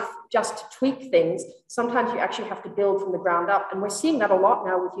right. not enough just to tweak things. Sometimes you actually have to build from the ground up. And we're seeing that a lot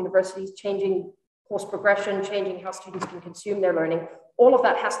now with universities changing course progression, changing how students can consume their learning. All of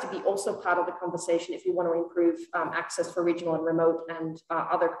that has to be also part of the conversation if you want to improve access for regional and remote and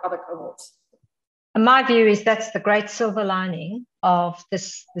other cohorts. And my view is that's the great silver lining of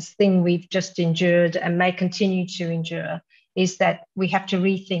this thing we've just endured and may continue to endure, is that we have to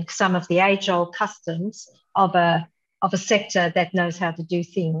rethink some of the age-old customs of a sector that knows how to do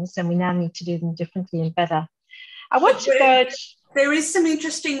things, and we now need to do them differently and better. I want to go... There is some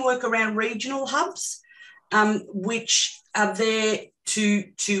interesting work around regional hubs, which are there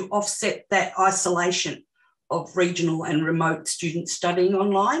to offset that isolation of regional and remote students studying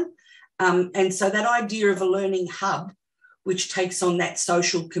online. And so that idea of a learning hub, which takes on that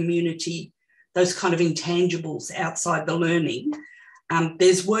social community, those kind of intangibles outside the learning,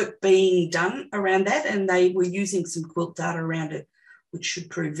 there's work being done around that, and they were using some QILT data around it, which should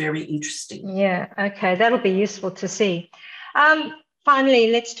prove very interesting. Yeah, okay, that'll be useful to see.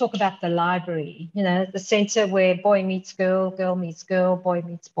 Finally, let's talk about the library, you know, the centre where boy meets girl, girl meets girl, boy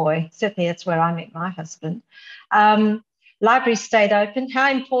meets boy. Certainly that's where I met my husband. Library stayed open. How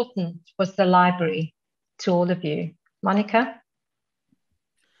important was the library to all of you? Monica?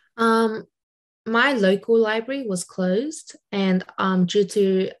 My local library was closed, and due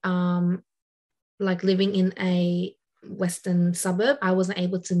to like living in a western suburb, I wasn't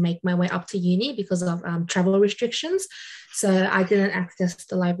able to make my way up to uni because of travel restrictions. So I didn't access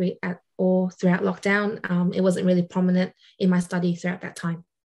the library at all throughout lockdown. It wasn't really prominent in my study throughout that time.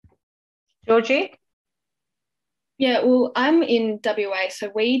 Georgie? Yeah, well, I'm in WA,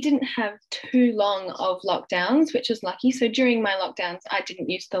 so we didn't have too long of lockdowns, which was lucky. So during my lockdowns, I didn't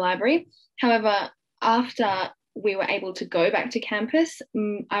use the library. However, after we were able to go back to campus,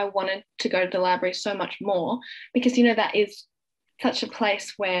 I wanted to go to the library so much more because, you know, that is such a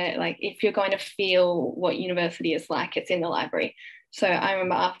place where, like, if you're going to feel what university is like, it's in the library. So I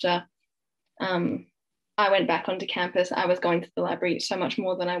remember after I went back onto campus, I was going to the library so much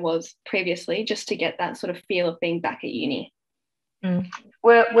more than I was previously, just to get that sort of feel of being back at uni.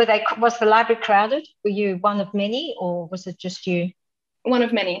 Was the library crowded? Were you one of many, or was it just you? One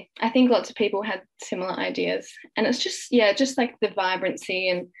of many. I think lots of people had similar ideas, and it's just, yeah, just like the vibrancy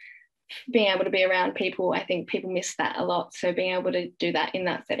and being able to be around people. I think people miss that a lot. So being able to do that in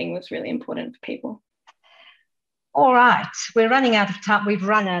that setting was really important for people. All right, we're running out of time. We've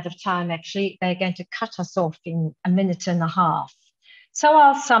run out of time, actually. They're going to cut us off in a minute and a half. So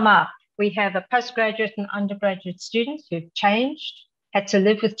I'll sum up. We have a postgraduate and undergraduate students who've changed, had to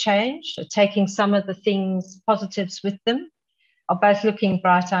live with change, are taking some of the things, positives with them, are both looking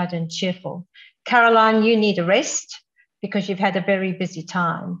bright-eyed and cheerful. Caroline, you need a rest because you've had a very busy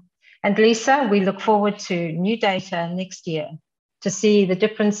time. And Lisa, we look forward to new data next year to see the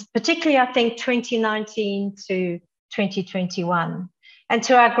difference, particularly, I think, 2019 to 2021. And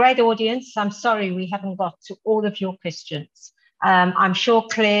to our great audience, I'm sorry we haven't got to all of your questions. I'm sure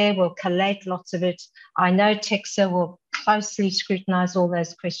Claire will collate lots of it. I know Texa will closely scrutinise all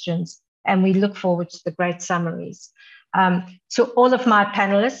those questions, and we look forward to the great summaries. To all of my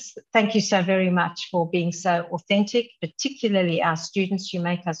panelists, thank you so very much for being so authentic, particularly our students. You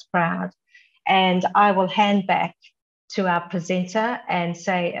make us proud. And I will hand back to our presenter and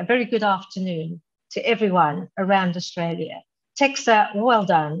say a very good afternoon to everyone around Australia. Texa, well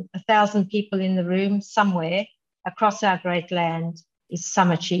done. 1,000 people in the room somewhere across our great land is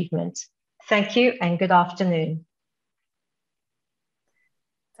some achievement. Thank you and good afternoon.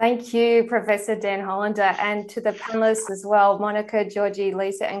 Thank you, Professor Dan Hollander, and to the panelists as well, Monica, Georgie,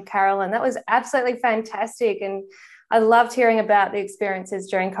 Lisa, and Carolyn. That was absolutely fantastic. And I loved hearing about the experiences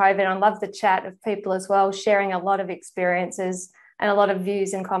during COVID. I love the chat of people as well, sharing a lot of experiences and a lot of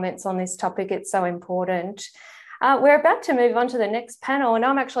views and comments on this topic. It's so important. We're about to move on to the next panel, and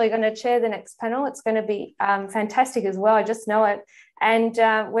I'm actually going to chair the next panel. It's going to be fantastic as well. I just know it. And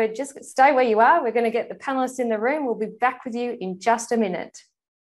we're just stay where you are. We're going to get the panelists in the room. We'll be back with you in just a minute.